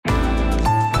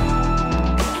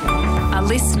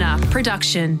listener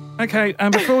production. Okay,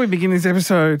 before we begin this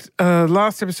episode,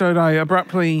 last episode I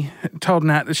abruptly told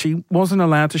Nat that she wasn't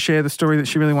allowed to share the story that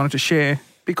she really wanted to share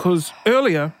because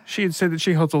earlier she had said that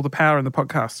she holds all the power in the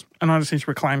podcast, and I just need to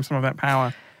reclaim some of that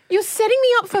power. You're setting me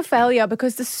up for failure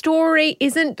because the story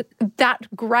isn't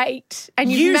that great. And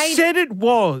You said it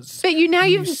was. But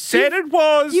You said it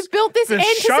was. You've built this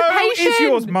anticipation. The show is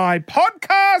yours. My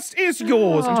podcast is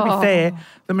yours. And to be fair,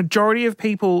 the majority of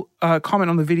people comment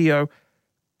on the video,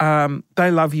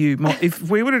 they love you more. If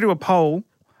we were to do a poll,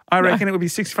 I reckon it would be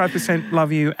 65%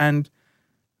 love you and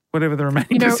whatever the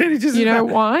remaining percentages. You know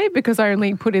why? Because I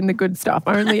only put in the good stuff.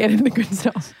 I only edit the good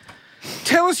stuff.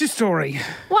 Tell us your story.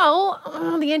 Well,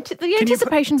 the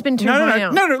anticipation's been too high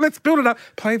now. No, let's build it up.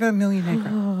 Play the Millionaire.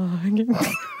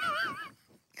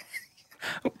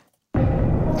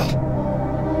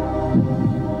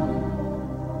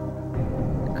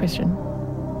 Christian.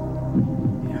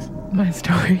 Yes. My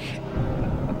story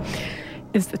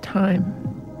is the time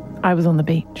I was on the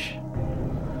beach,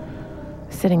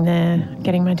 sitting there,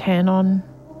 getting my tan on.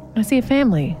 I see a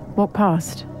family walk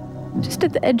past, just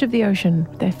at the edge of the ocean,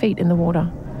 with their feet in the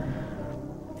water.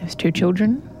 There's 2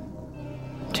 children,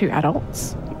 2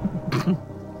 adults,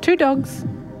 2 dogs,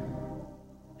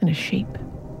 and a sheep.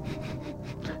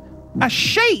 A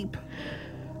sheep?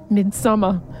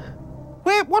 Midsummer.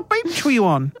 What beach were you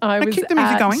on? I was keep the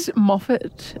music at going.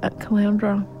 Moffat at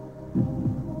Caloundra.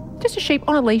 Just a sheep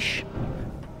on a leash.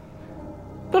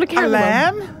 Not a A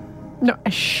caravan. lamb? No,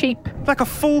 a sheep. Like a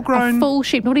full-grown... A full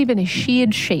sheep, not even a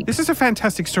sheared sheep. This is a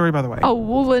fantastic story, by the way. A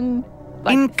woolen,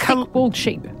 In thick wool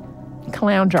sheep.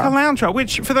 Caloundra. Caloundra,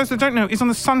 which, for those that don't know, is on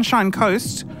the Sunshine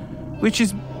Coast, which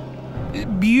is a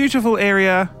beautiful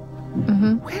area.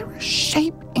 Mm-hmm. Where are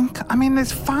sheep I mean,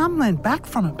 there's farmland back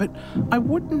from it, but I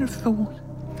wouldn't have thought...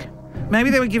 Maybe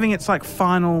they were giving its,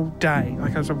 final day.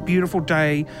 Like, it was a beautiful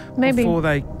day before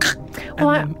they...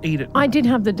 then eat it. I did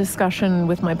have the discussion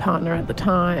with my partner at the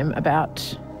time about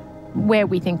where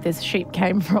we think this sheep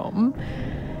came from.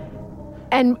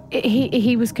 And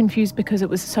he was confused because it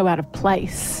was so out of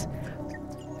place.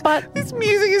 But This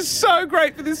music is so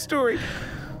great for this story.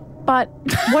 But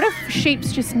what if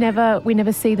sheeps just we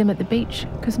never see them at the beach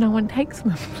because no one takes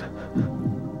them?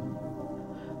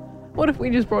 What if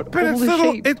we just brought all the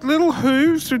sheep? Its little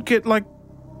hooves would get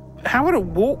how would it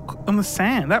walk on the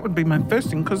sand? That would be my first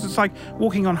thing, because it's like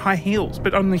walking on high heels,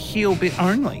 but on the heel bit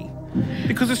only.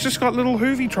 Because it's just got little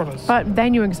hoovy trotters. But they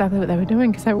knew exactly what they were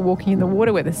doing because they were walking in the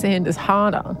water where the sand is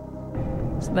harder.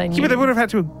 So they knew. Yeah, but they would have had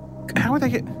to... How would they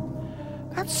get...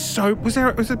 That's so... Was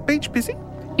the beach busy?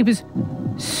 It was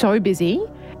so busy,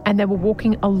 and they were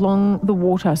walking along the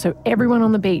water. So everyone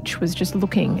on the beach was just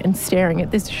looking and staring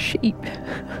at this sheep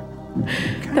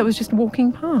that was just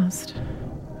walking past.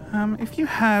 If you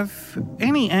have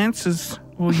any answers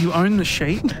or you own the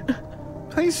sheep,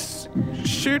 please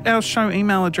shoot our show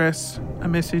email address a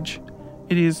message.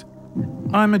 It is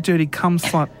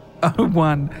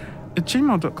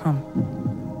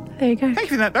imadirtycumslut01@gmail.com. There you go. Thank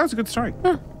you for that. That was a good story.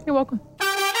 Oh, you're welcome.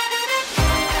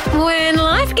 When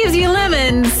life gives you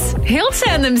lemons, he'll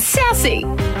turn them sassy,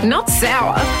 not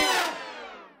sour.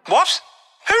 What?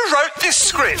 Who wrote this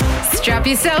script? Strap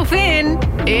yourself in.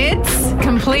 It's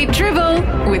Complete Dribble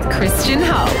with Christian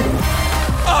Hull.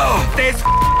 Oh, there's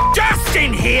dust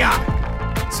in here!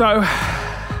 So,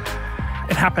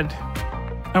 it happened.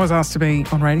 I was asked to be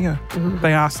on radio.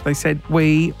 Mm-hmm. They said,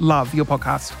 we love your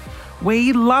podcast.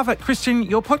 We love it. Christian,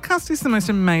 your podcast is the most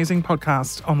amazing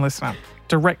podcast on Listener.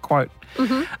 Direct quote.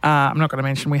 Mm-hmm. I'm not going to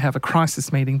mention we have a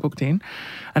crisis meeting booked in.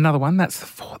 Another one. That's the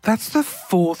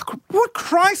fourth. What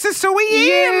crisis are we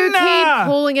in? You keep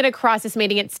calling it a crisis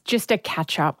meeting. It's just a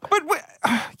catch-up. But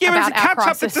it's a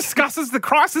catch-up that discusses the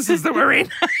crises that we're in.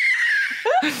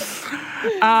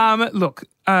 Look,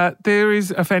 there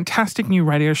is a fantastic new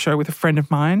radio show with a friend of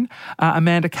mine,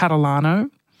 Amanda Catalano.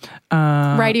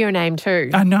 Radio name too.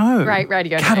 I know. Great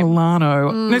radio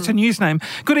Catalano. name. That's a news name.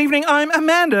 Good evening, I'm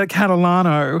Amanda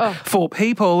Catalano. Oh. 4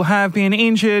 people have been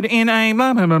injured in a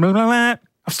blah, blah, blah, blah, blah.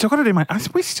 I've still got to do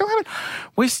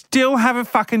we still haven't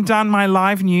fucking done my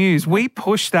live news. We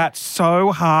pushed that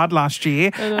so hard last year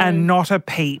and not a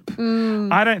peep.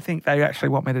 I don't think they actually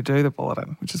want me to do the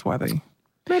bulletin, which is why they...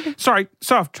 Maybe. Sorry,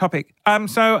 so off topic.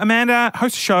 So Amanda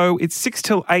hosts a show. It's 6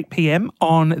 till 8 p.m.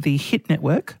 on the Hit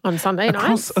Network. On Sunday nights.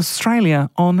 Across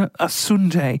Australia on a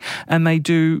Sunday. And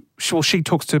she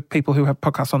talks to people who have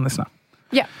podcasts on Listener.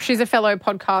 Yeah, she's a fellow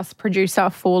podcast producer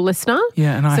for Listener.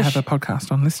 Yeah, and I have a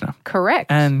podcast on Listener.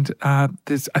 Correct. And I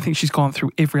think she's gone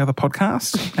through every other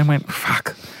podcast and went,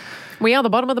 fuck. We are the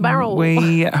bottom of the barrel.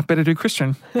 We better do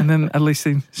Christian. And then at least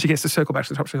she gets to circle back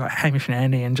to the top. She's like Hamish and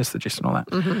Andy and just the gist and all that.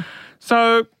 Mm-hmm.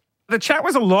 So the chat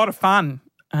was a lot of fun.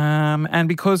 And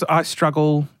because I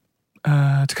struggle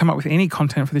to come up with any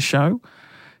content for this show,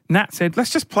 Nat said, let's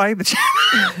just play the chat.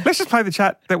 Let's just play the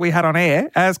chat that we had on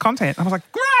air as content. I was like,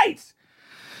 great.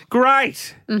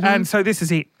 Mm-hmm. And so this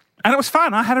is it. And it was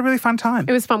fun. I had a really fun time.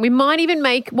 It was fun. We might even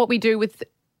make what we do with...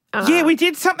 yeah, we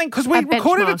did something because we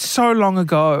recorded it so long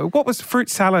ago. What was fruit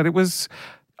salad? It was...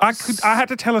 I had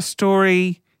to tell a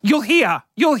story. You'll hear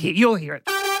it.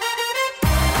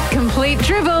 Complete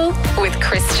Dribble with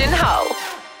Christian Hull.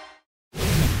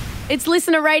 It's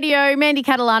Listener Radio. Mandy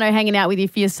Catalano hanging out with you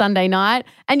for your Sunday night.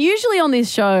 And usually on this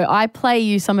show, I play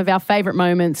you some of our favourite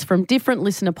moments from different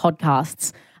listener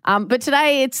podcasts. But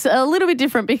today it's a little bit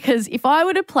different because if I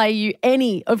were to play you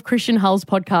any of Christian Hull's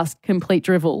podcast, Complete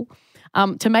Drivel,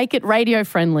 to make it radio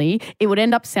friendly, it would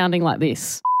end up sounding like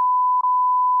this.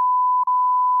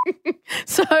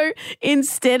 So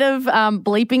instead of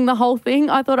bleeping the whole thing,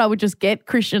 I thought I would just get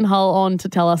Christian Hull on to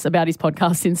tell us about his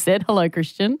podcast instead. Hello,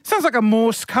 Christian. Sounds like a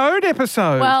Morse code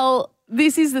episode. Well,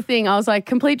 this is the thing. I was like,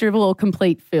 Complete Dribble or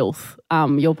Complete Filth,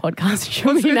 your podcast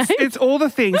should be named. It's all the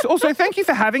things. Also, thank you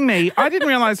for having me. I didn't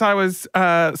realise I was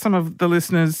some of the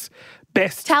listeners'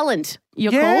 best talent.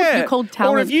 You're called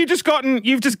talent. Or have you've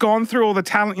just gone through all the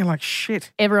talent. You're like,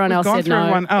 shit. Everyone else said no.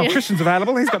 Everyone. Oh, yeah. Christian's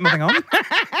available. He's got nothing on.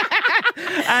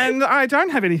 And I don't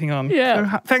have anything on.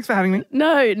 Yeah. So, thanks for having me.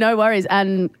 No worries.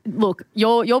 And look,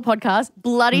 your podcast,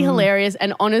 bloody hilarious.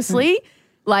 And honestly,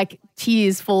 like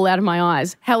tears fall out of my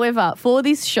eyes. However, for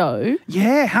this show.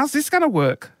 Yeah. How's this going to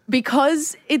work?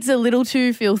 Because it's a little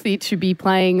too filthy to be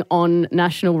playing on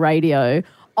national radio,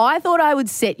 I thought I would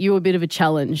set you a bit of a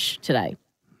challenge today.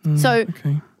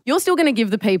 You're still going to give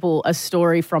the people a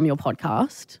story from your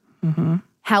podcast. Mm-hmm.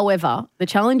 However, the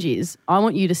challenge is I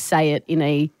want you to say it in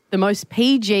the most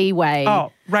PG way.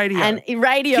 Oh, radio. And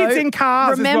radio. Kids in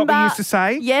cars is what we used to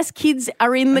say. Yes, kids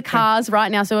are in the cars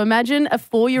right now. So imagine a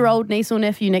 4-year-old niece or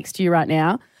nephew next to you right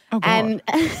now. Oh, God.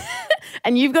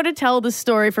 And you've got to tell the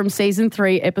story from season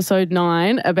 3, episode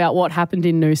 9 about what happened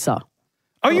in Noosa.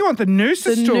 Oh, you want the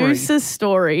Noosa story? The Noosa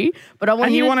story. But I want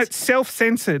and you want it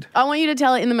self-censored. I want you to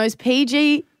tell it in the most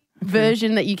PG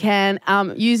version that you can,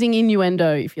 using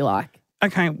innuendo, if you like.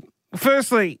 Okay.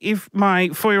 Firstly, if my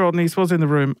 4-year-old niece was in the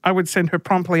room, I would send her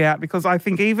promptly out because I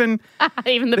think even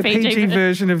the PG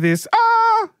version of this.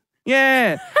 Oh,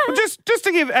 yeah. Well, just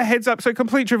to give a heads up, so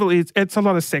Complete Drivel it's a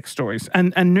lot of sex stories,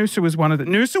 and Noosa was one of them.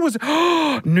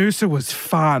 Noosa was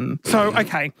fun. So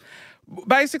okay.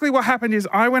 Basically what happened is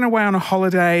I went away on a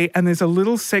holiday and there's a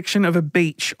little section of a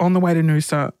beach on the way to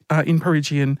Noosa in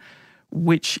Peregian,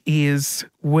 which is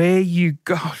where you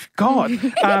go,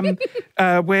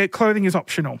 where clothing is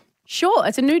optional. Sure,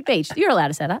 it's a nude beach. You're allowed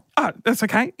to say that. Oh, that's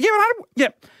okay. Yeah,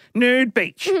 nude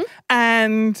beach. Mm-hmm.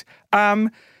 And a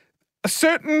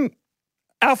certain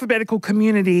alphabetical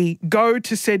community go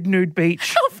to said nude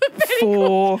beach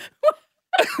for...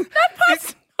 That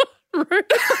part's rude.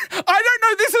 I don't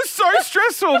know. This is so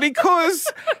stressful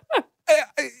because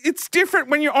it's different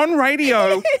when you're on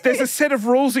radio. There's a set of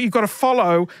rules that you've got to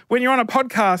follow. When you're on a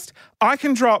podcast, I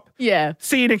can drop. Yeah.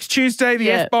 See you next Tuesday.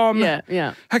 The F-bomb.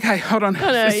 Yeah. Okay, hold on.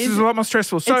 This is a lot more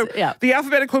stressful. So the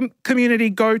alphabetical community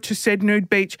go to said nude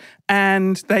beach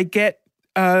and they get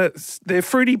their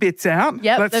fruity bits out.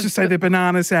 Yep, Let's just say their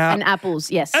bananas out and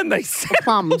apples. Yes. And they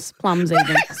plums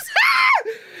even.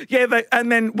 Yeah,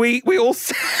 and then we all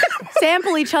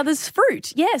sample each other's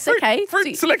fruit. Yes, okay.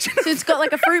 Fruit selection. So it's got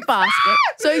like a fruit basket.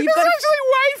 So you've got actually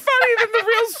way funnier than the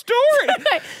real story.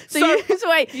 Okay.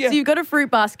 So you've got a fruit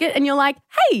basket and you're like,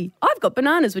 hey, I've got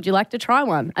bananas. Would you like to try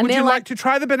one? And would you like to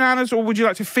try the bananas or would you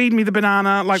like to feed me the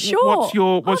banana? Like, sure.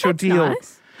 What's your deal?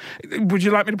 Nice. Would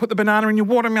you like me to put the banana in your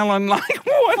watermelon? Like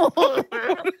what?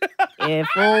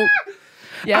 Careful.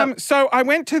 Yeah. So I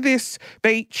went to this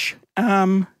beach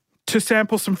to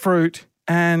sample some fruit,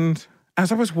 and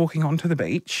as I was walking onto the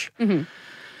beach,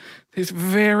 this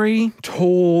very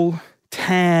tall,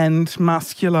 tanned,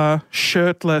 muscular,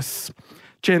 shirtless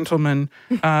gentleman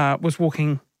was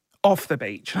walking off the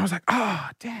beach. And I was like, oh,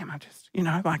 damn, I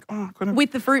couldn't.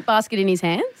 With the fruit basket in his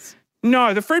hands?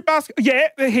 No, the fruit basket,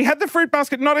 he had the fruit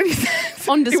basket not in his hands.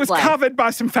 On display. It was covered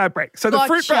by some fabric. So the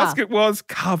fruit basket was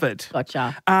covered.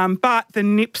 Gotcha. But the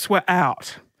nips were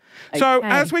out. Okay. So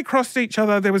as we crossed each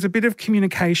other, there was a bit of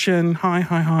communication.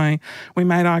 Hi. We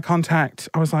made eye contact.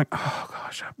 I was like, oh,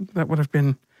 gosh, that would have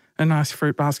been a nice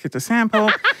fruit basket to sample.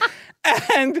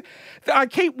 And I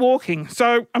keep walking.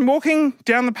 So I'm walking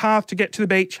down the path to get to the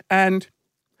beach, and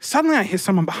suddenly I hear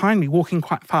someone behind me walking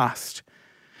quite fast.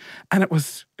 And it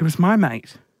was my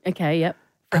mate. Okay, yep.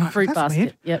 The fruit That's basket.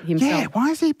 weird. Yep, himself. Yeah, why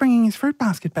is he bringing his fruit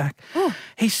basket back?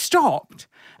 He stopped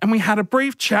and we had a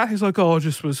brief chat. He's like, I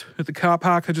just was at the car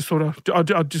park. I just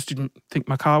didn't think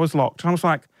my car was locked. And I was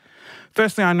like,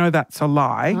 firstly, I know that's a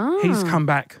lie. He's come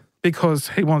back because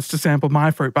he wants to sample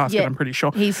my fruit basket, I'm pretty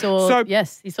sure. He saw,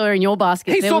 he saw in your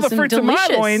basket. He there saw was the some fruits delicious.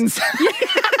 of my loins.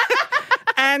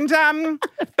 And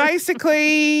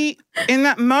basically, in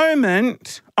that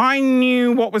moment, I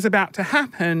knew what was about to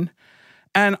happen.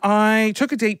 And I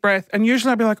took a deep breath. And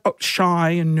usually I'd be like,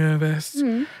 shy and nervous.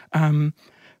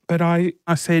 But I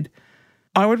said,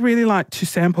 I would really like to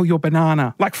sample your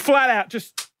banana. Like flat out,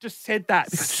 just said that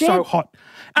because it's so hot.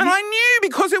 And I knew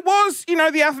because it was,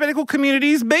 the alphabetical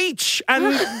community's beach. And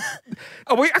I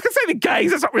can say the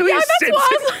gays. That's not really a sensitive.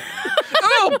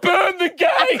 Oh, burn the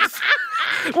gays.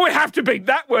 We have to beat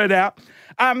that word out.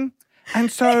 And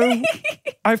so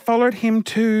I followed him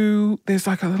to, there's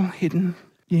like a little hidden,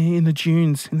 in the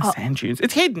dunes, in the sand dunes.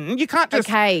 It's hidden. You can't just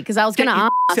because I was going to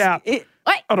ask. out Wait,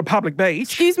 on a public beach.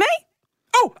 excuse me?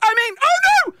 Oh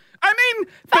no!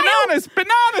 Bananas! Fail!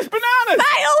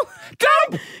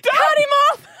 Dump! Cut him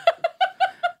off!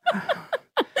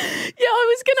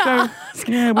 I was going to ask.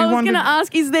 Yeah, I was going to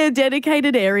ask, is there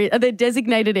dedicated area? Are there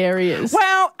designated areas?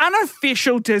 Well,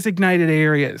 unofficial designated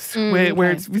areas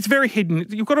where it's very hidden.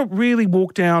 You've got to really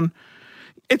walk down.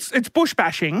 It's bush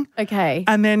bashing. Okay.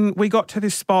 And then we got to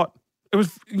this spot. It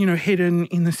was, hidden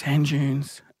in the sand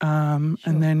dunes. And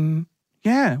then,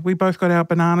 we both got our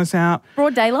bananas out.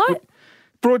 Broad daylight?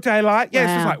 Broad daylight.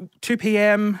 Yeah, It was like 2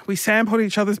 p.m. We sampled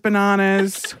each other's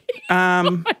bananas.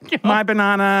 My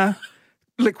banana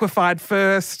liquefied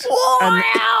first.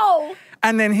 Wow!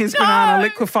 And then his banana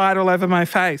liquefied all over my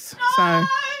face. So.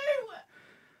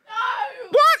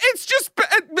 What? It's just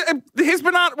his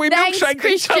banana. We milkshake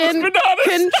each other's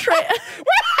bananas.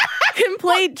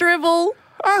 Complete drivel.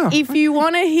 Oh. If you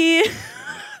want to hear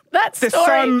that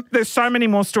story. There's so many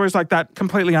more stories like that,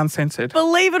 completely uncensored.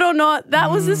 Believe it or not, that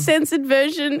was the censored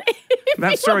version.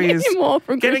 That story is more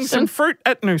from getting Christian. some fruit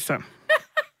at Noosa.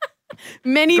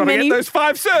 Many Get those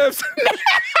 5 serves.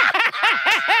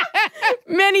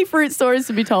 Many fruit stories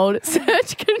to be told.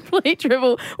 Search Complete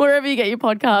Drivel wherever you get your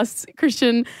podcasts.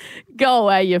 Christian, go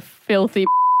away, you filthy.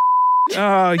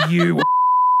 Oh, you.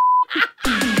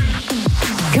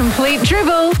 Complete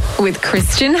Dribble with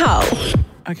Christian Hull.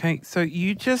 Okay, so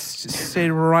you just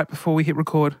said right before we hit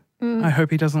record, I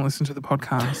hope he doesn't listen to the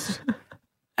podcast.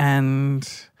 And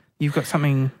you've got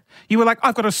something. You were like,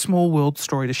 I've got a small world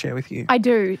story to share with you. I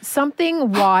do.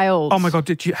 Something wild. Oh my God,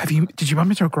 did you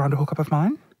bump into a grinder hookup of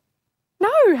mine? No,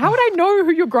 how would I know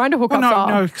who your grinder hookups are?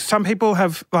 No. Some people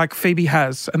have, like Phoebe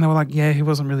has, and they were like, yeah, he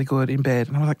wasn't really good in bed.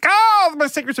 And I was like, oh, my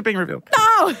secrets are being revealed.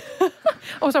 No.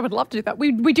 Also, I would love to do that.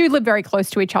 We do live very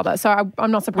close to each other, so I'm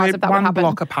not surprised if that would We're happen.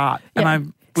 one block apart,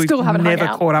 and we've Still haven't hung never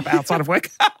out. caught up outside of work.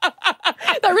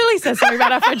 That really says something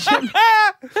about our friendship.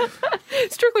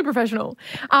 Strictly professional.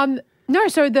 No,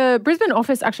 so the Brisbane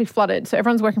office actually flooded. So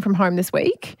everyone's working from home this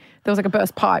week. There was like a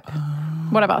burst pipe,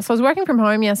 whatever. So I was working from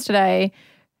home yesterday.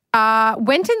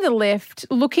 Went in the lift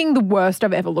looking the worst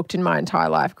I've ever looked in my entire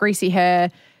life. Greasy hair,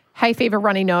 hay fever,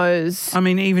 runny nose. I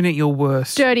mean, even at your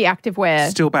worst, dirty activewear.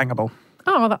 Still bangable.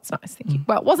 Oh, well, that's nice. Thank you.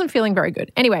 Well, wasn't feeling very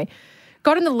good. Anyway,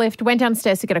 got in the lift, went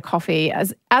downstairs to get a coffee.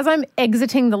 As I'm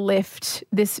exiting the lift,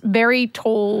 this very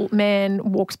tall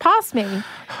man walks past me.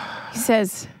 He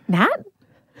says, Nat?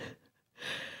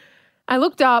 I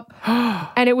looked up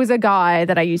and it was a guy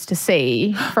that I used to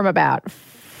see from about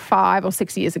 5 or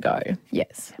 6 years ago.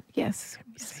 Yes.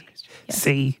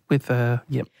 C with a,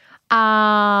 yep.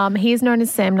 He is known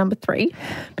as Sam number 3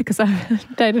 because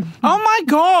I've dated Oh my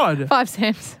God. 5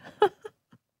 Sams.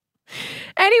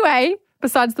 Anyway,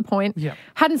 besides the point,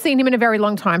 hadn't seen him in a very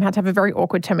long time, had to have a very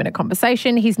awkward 10-minute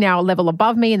conversation. He's now a level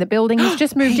above me in the building. He's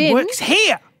just moved in. He works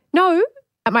here. No,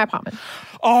 at my apartment.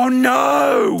 Oh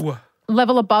no.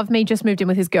 Level above me, just moved in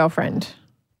with his girlfriend.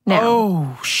 Now,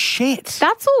 oh shit.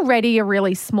 That's already a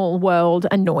really small world,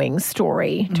 annoying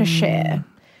story to share.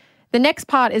 The next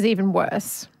part is even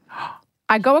worse.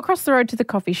 I go across the road to the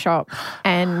coffee shop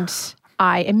and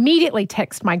I immediately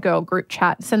text my girl group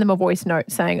chat, send them a voice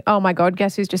note saying, oh my God,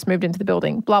 guess who's just moved into the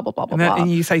building? Blah, blah, blah, blah, blah. And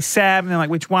you say Sam, and they're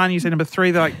like, which one? You say number 3.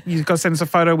 They're like, you've got to send us a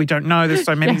photo. We don't know. There's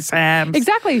so many Sams.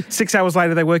 Exactly. 6 hours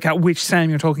later, they work out which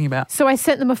Sam you're talking about. So I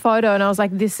sent them a photo and I was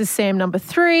like, this is Sam number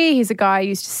 3. He's a guy I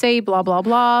used to see, blah, blah,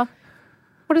 blah.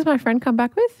 What does my friend come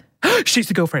back with? She's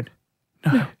the girlfriend.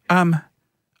 No.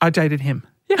 I dated him.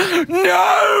 Yeah.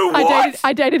 No! What?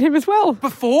 I dated him as well.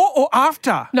 Before or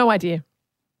after? No idea.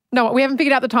 No, we haven't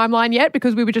figured out the timeline yet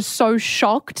because we were just so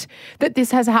shocked that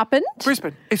this has happened.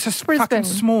 Brisbane. It's just fucking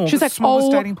small. She's the like, smallest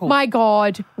oh dating pool. my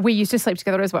God, we used to sleep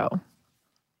together as well.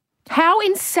 How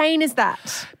insane is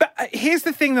that? But here's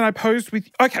the thing that I posed with.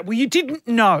 Okay, well, you didn't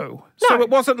know. So No. it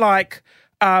wasn't like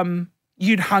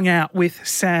you'd hung out with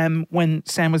Sam when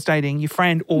Sam was dating your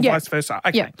friend or Yeah. vice versa.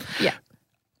 Okay. Yeah.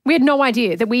 We had no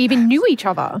idea that we even knew each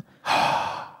other.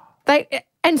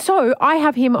 And so I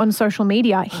have him on social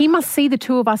media. He must see the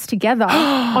two of us together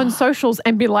on socials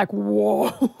and be like, whoa.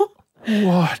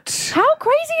 What? How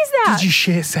crazy is that? Did you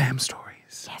share Sam's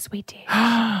stories? Yes, we did.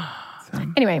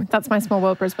 Anyway, that's my Small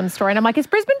World Brisbane story. And I'm like, is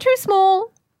Brisbane too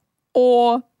small?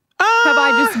 Or have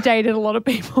I just dated a lot of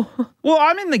people? Well,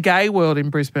 I'm in the gay world in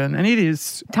Brisbane and it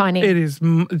is Tiny. It is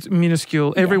it's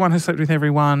minuscule. Everyone has slept with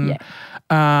everyone. Yeah.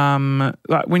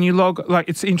 Like when you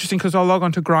it's interesting because I log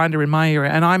onto Grindr in my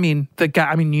area and I'm in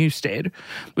Newstead,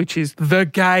 which is the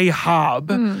gay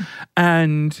hub.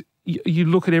 And you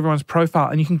look at everyone's profile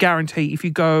and you can guarantee if you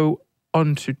go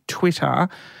onto Twitter,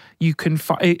 you can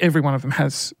find every one of them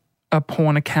has a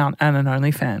porn account and an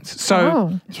OnlyFans.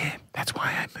 So, yeah, that's why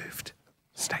I moved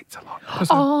states a lot. Because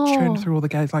I churned through all the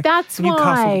gays. Like That's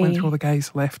Newcastle why. went through all the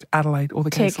gays left. Adelaide, all the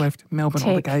gays Tick. left. Melbourne,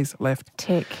 all the Tick. gays left.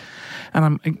 Tick.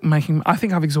 And I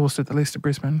think I've exhausted the list of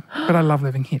Brisbane, but I love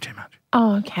living here too much.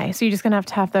 Oh, okay. So you're just going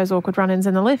to have those awkward run-ins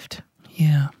in the lift.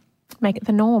 Yeah. Make it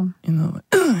the norm.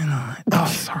 Oh,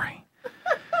 sorry.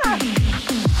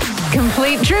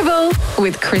 Complete Dribble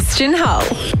with Christian Hull.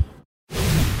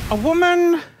 A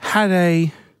woman had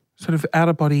a sort of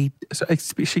out-of-body,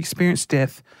 she experienced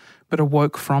death but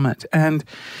awoke from it. And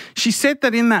she said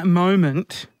that in that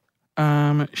moment,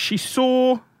 she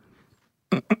saw...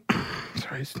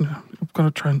 Sorry, I've got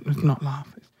to try and not laugh.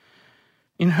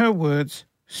 In her words,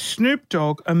 Snoop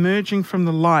Dogg emerging from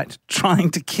the light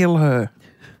trying to kill her.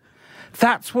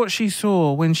 That's what she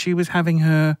saw when she was having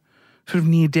her sort of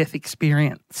near-death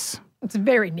experience. It's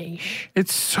very niche.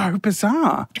 It's so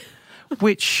bizarre.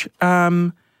 Which,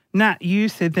 Nat, you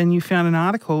said then you found an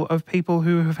article of people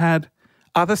who have had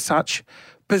other such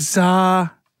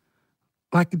bizarre,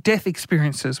 like death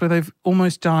experiences where they've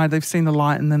almost died, they've seen the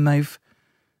light, and then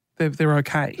they're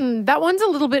okay. That one's a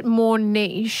little bit more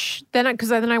niche. Because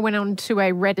then I went on to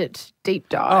a Reddit deep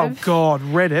Oh dive. God,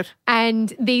 Reddit.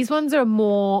 And these ones are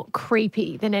more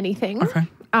creepy than anything. Okay.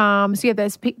 So yeah,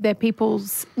 they're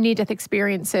people's near-death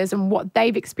experiences and what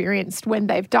they've experienced when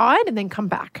they've died and then come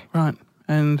back. Right.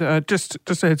 And just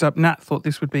a heads up, Nat thought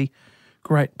this would be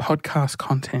great podcast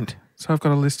content. So I've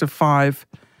got a list of 5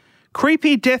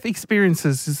 creepy death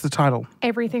experiences is the title.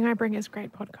 Everything I bring is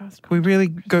great podcast. We really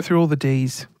go through all the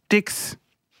Ds. Dicks,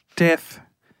 death.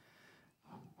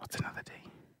 What's another D?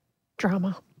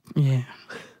 Drama. Yeah.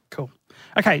 Cool.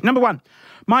 Okay, number 1.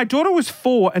 My daughter was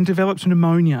 4 and developed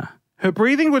pneumonia. Her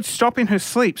breathing would stop in her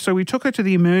sleep, so we took her to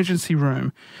the emergency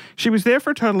room. She was there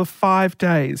for a total of 5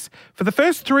 days. For the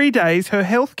first 3 days, her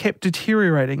health kept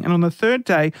deteriorating, and on the 3rd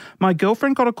day, my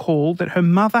girlfriend got a call that her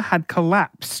mother had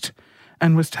collapsed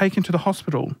and was taken to the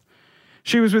hospital.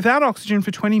 She was without oxygen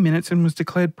for 20 minutes and was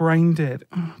declared brain dead.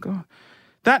 Oh, God.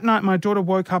 That night, my daughter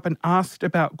woke up and asked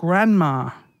about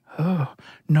Grandma. Oh,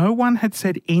 no one had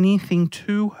said anything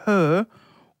to her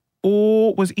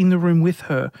or was in the room with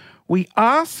her. We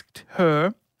asked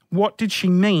her, what did she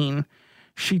mean?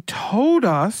 She told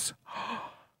us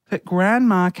that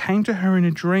Grandma came to her in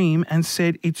a dream and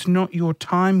said, it's not your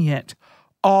time yet.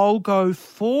 I'll go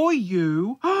for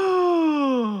you.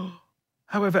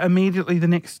 However, immediately the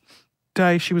next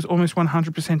day, she was almost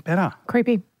 100% better.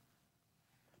 Creepy.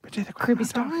 But did the Creepy grandma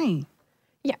stuff. die?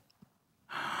 Yeah.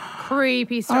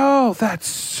 Creepy stuff. Oh, that's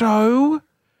so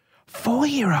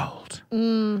 4-year-old.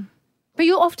 But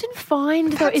you'll often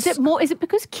find, though, is it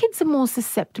because kids are more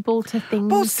susceptible to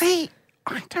things? Well, see,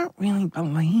 I don't really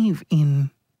believe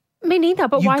in Me neither,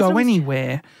 but you why go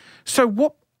anywhere.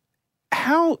 So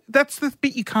that's the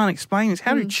bit you can't explain is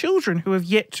how do children who have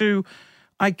yet to,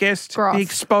 I guess, Grasp. be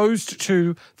exposed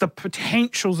to the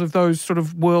potentials of those sort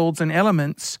of worlds and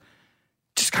elements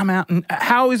just come out and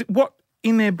what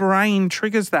in their brain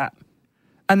triggers that?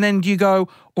 And then do you go,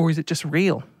 or is it just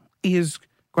real? Is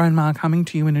Grandma coming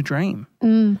to you in a dream?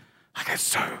 Like it's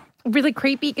so... really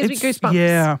creepy, gives me goosebumps.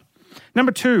 Yeah.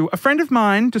 Number 2, a friend of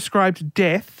mine described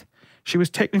death, she was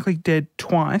technically dead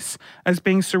twice, as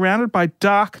being surrounded by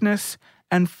darkness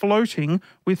and floating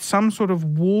with some sort of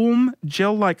warm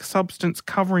gel-like substance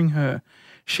covering her.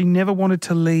 She never wanted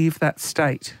to leave that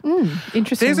state.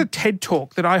 Interesting. There's a TED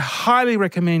Talk that I highly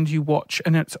recommend you watch,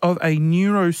 and it's of a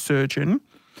neurosurgeon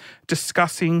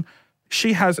discussing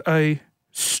she has a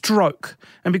stroke,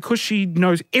 and because she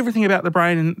knows everything about the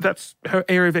brain and that's her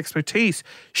area of expertise,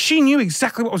 she knew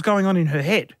exactly what was going on in her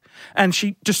head. And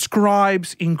she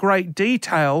describes in great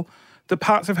detail the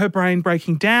parts of her brain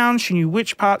breaking down. She knew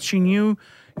which parts she knew,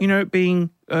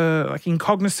 being like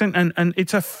incognizant, and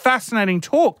it's a fascinating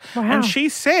talk. Wow. And she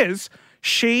says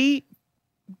she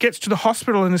gets to the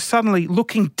hospital and is suddenly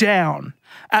looking down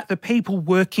at the people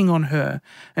working on her.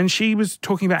 And she was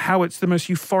talking about how it's the most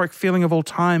euphoric feeling of all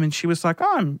time. And she was like,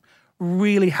 oh, I'm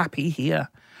really happy here.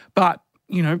 But,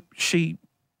 you know, you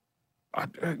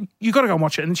got to go and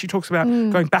watch it. And she talks about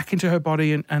going back into her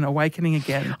body and awakening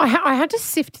again. I had to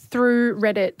sift through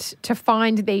Reddit to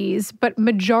find these, but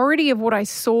majority of what I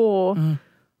saw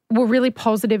were really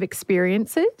positive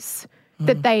experiences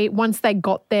that they, once they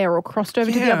got there or crossed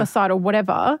over to the other side or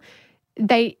whatever,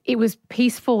 it was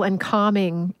peaceful and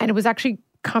calming, and it was actually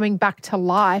coming back to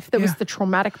life. That was the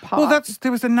traumatic part. Well,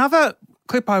 there was another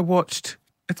clip I watched.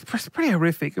 It's pretty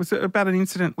horrific. It was about an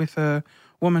incident with a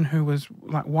woman who was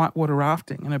like whitewater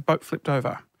rafting and her boat flipped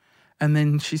over. And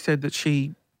then she said that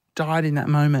she died in that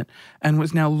moment and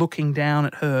was now looking down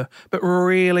at her, but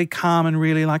really calm and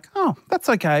really like, oh, that's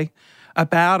okay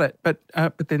about it. But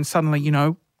then suddenly, you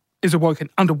know, is awoken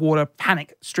underwater,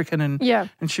 panic-stricken.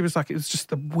 And she was like, it was just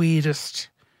the weirdest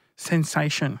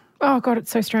sensation. Oh, God, it's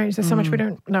so strange. There's so much we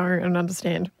don't know and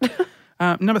understand.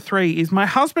 Number 3 is my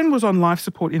husband was on life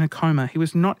support in a coma. He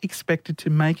was not expected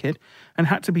to make it and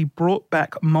had to be brought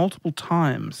back multiple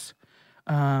times.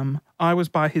 I was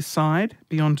by his side,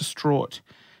 beyond distraught.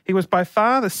 He was by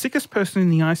far the sickest person in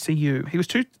the ICU. He was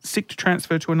too sick to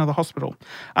transfer to another hospital.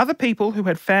 Other people who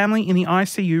had family in the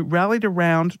ICU rallied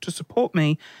around to support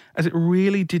me, as it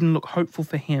really didn't look hopeful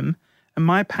for him, and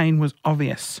my pain was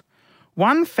obvious.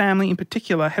 One family in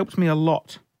particular helped me a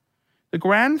lot. The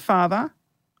grandfather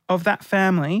of that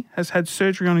family has had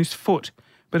surgery on his foot,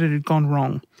 but it had gone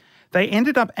wrong. They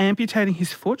ended up amputating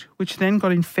his foot, which then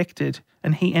got infected,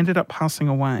 and he ended up passing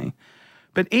away.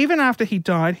 But even after he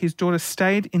died, his daughter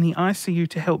stayed in the ICU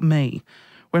to help me.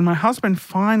 When my husband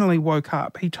finally woke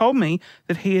up, he told me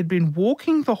that he had been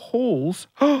walking the halls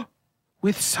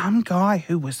with some guy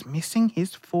who was missing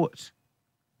his foot.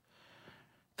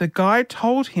 The guy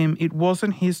told him it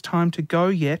wasn't his time to go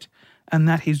yet and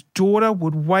that his daughter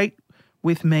would wait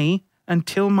with me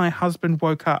until my husband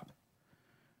woke up,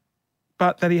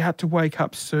 but that he had to wake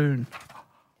up soon.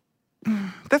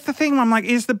 That's the thing. I'm like,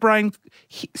 is the brain,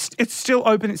 it's still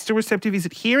open, it's still receptive. Is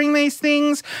it hearing these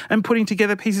things and putting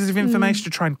together pieces of information to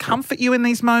try and comfort you in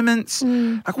these moments?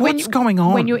 Like, what's going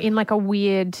on? When you're in like a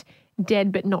weird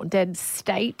dead but not dead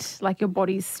state, like your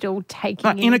body's still taking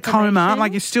like in a coma,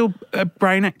 like you're still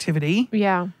brain activity.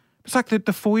 Yeah. It's like the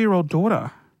 4-year-old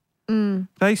daughter.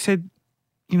 They said,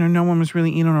 you know, no one was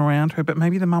really in and around her, but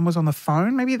maybe the mum was on the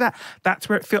phone. Maybe that's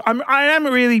where it feels. I am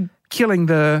really killing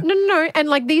the... No. And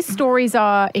like these stories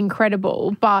are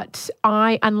incredible, but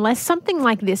unless something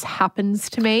like this happens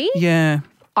to me,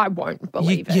 I won't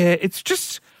believe it. Yeah, it's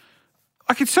just...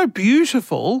 Like, it's so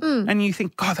beautiful and you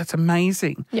think, God, that's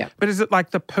amazing. Yeah. But is it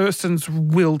like the person's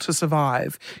will to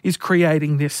survive is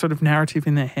creating this sort of narrative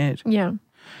in their head? Yeah.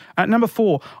 Number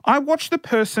 4, I watched the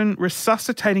person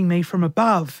resuscitating me from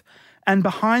above and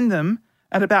behind them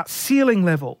at about ceiling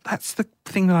level. That's the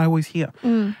thing that I always hear.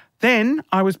 Then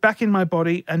I was back in my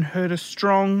body and heard a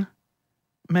strong,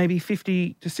 maybe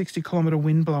 50 to 60 kilometre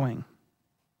wind blowing.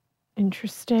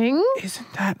 Interesting.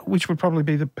 Isn't that, which would probably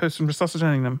be the person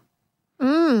resuscitating them?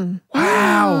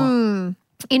 Wow.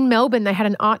 In Melbourne, they had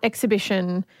an art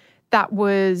exhibition that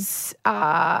was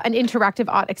an interactive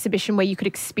art exhibition where you could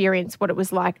experience what it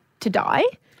was like to die.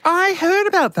 I heard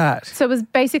about that. So it was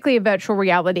basically a virtual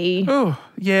reality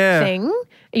thing.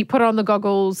 You put on the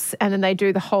goggles and then they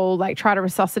do the whole like try to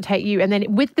resuscitate you. And then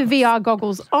with the VR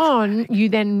goggles on, you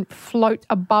then float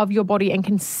above your body and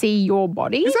can see your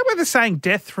body. Is that where the saying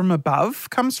death from above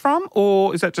comes from?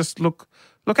 Or is that just look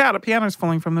out, a piano's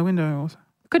falling from the window?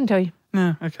 Couldn't tell you.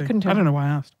 No, okay. Couldn't tell I don't know why I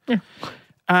asked. Yeah.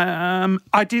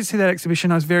 I did see that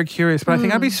exhibition. I was very curious, but I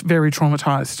think I'd be very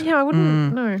traumatised. Yeah, I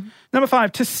wouldn't know. Number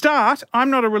 5, to start, I'm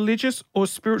not a religious or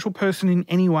spiritual person in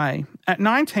any way. At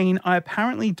 19, I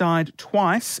apparently died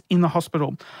twice in the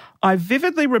hospital. I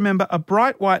vividly remember a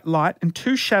bright white light and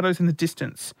 2 shadows in the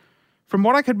distance. From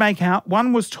what I could make out,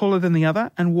 one was taller than the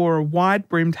other and wore a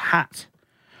wide-brimmed hat.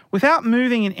 Without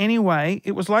moving in any way,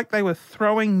 it was like they were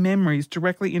throwing memories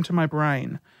directly into my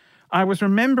brain. I was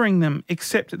remembering them,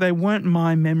 except they weren't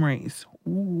my memories.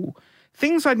 Ooh.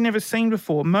 Things I'd never seen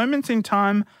before, moments in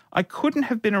time I couldn't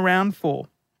have been around for.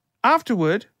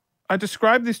 Afterward, I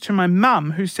described this to my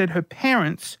mum, who said her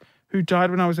parents, who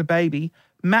died when I was a baby,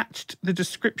 matched the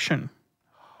description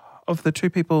of the 2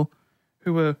 people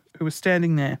who were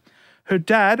standing there. Her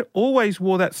dad always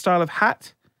wore that style of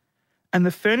hat, and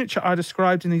the furniture I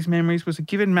described in these memories was a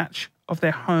given match of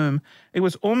their home. It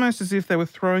was almost as if they were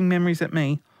throwing memories at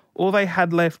me. All they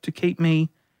had left to keep me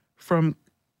from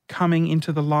coming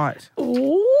into the light.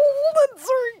 Oh, that's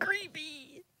so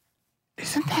creepy.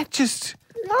 Isn't that just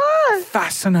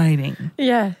fascinating?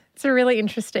 Yeah, it's really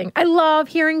interesting. I love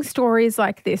hearing stories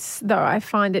like this, though. I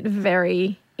find it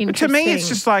very interesting. To me, it's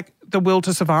just like the will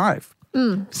to survive.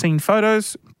 Seeing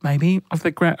photos, maybe, of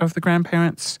the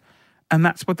grandparents, and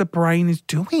that's what the brain is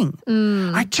doing.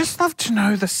 I just love to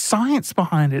know the science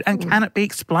behind it, and can it be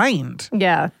explained?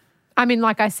 Yeah. I mean,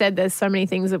 like I said, there's so many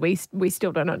things that we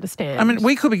still don't understand. I mean,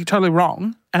 we could be totally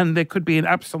wrong, and there could be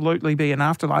absolutely be an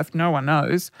afterlife. No one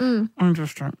knows. I don't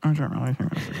really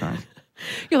think that's the case.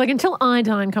 You're like, until I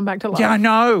die and come back to life. Yeah, I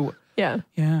know. Yeah.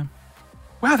 Yeah.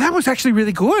 Wow, that was actually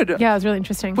really good. Yeah, it was really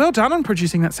interesting. Well done on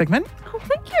producing that segment. Oh,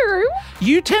 thank you.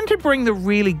 You tend to bring the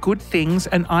really good things,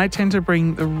 and I tend to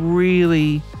bring the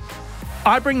really...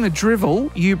 I bring the drivel,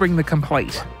 you bring the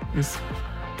complete.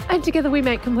 And together we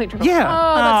make complete drivel. Yeah.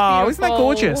 Oh, that's beautiful. Isn't that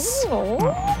gorgeous?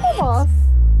 Oh.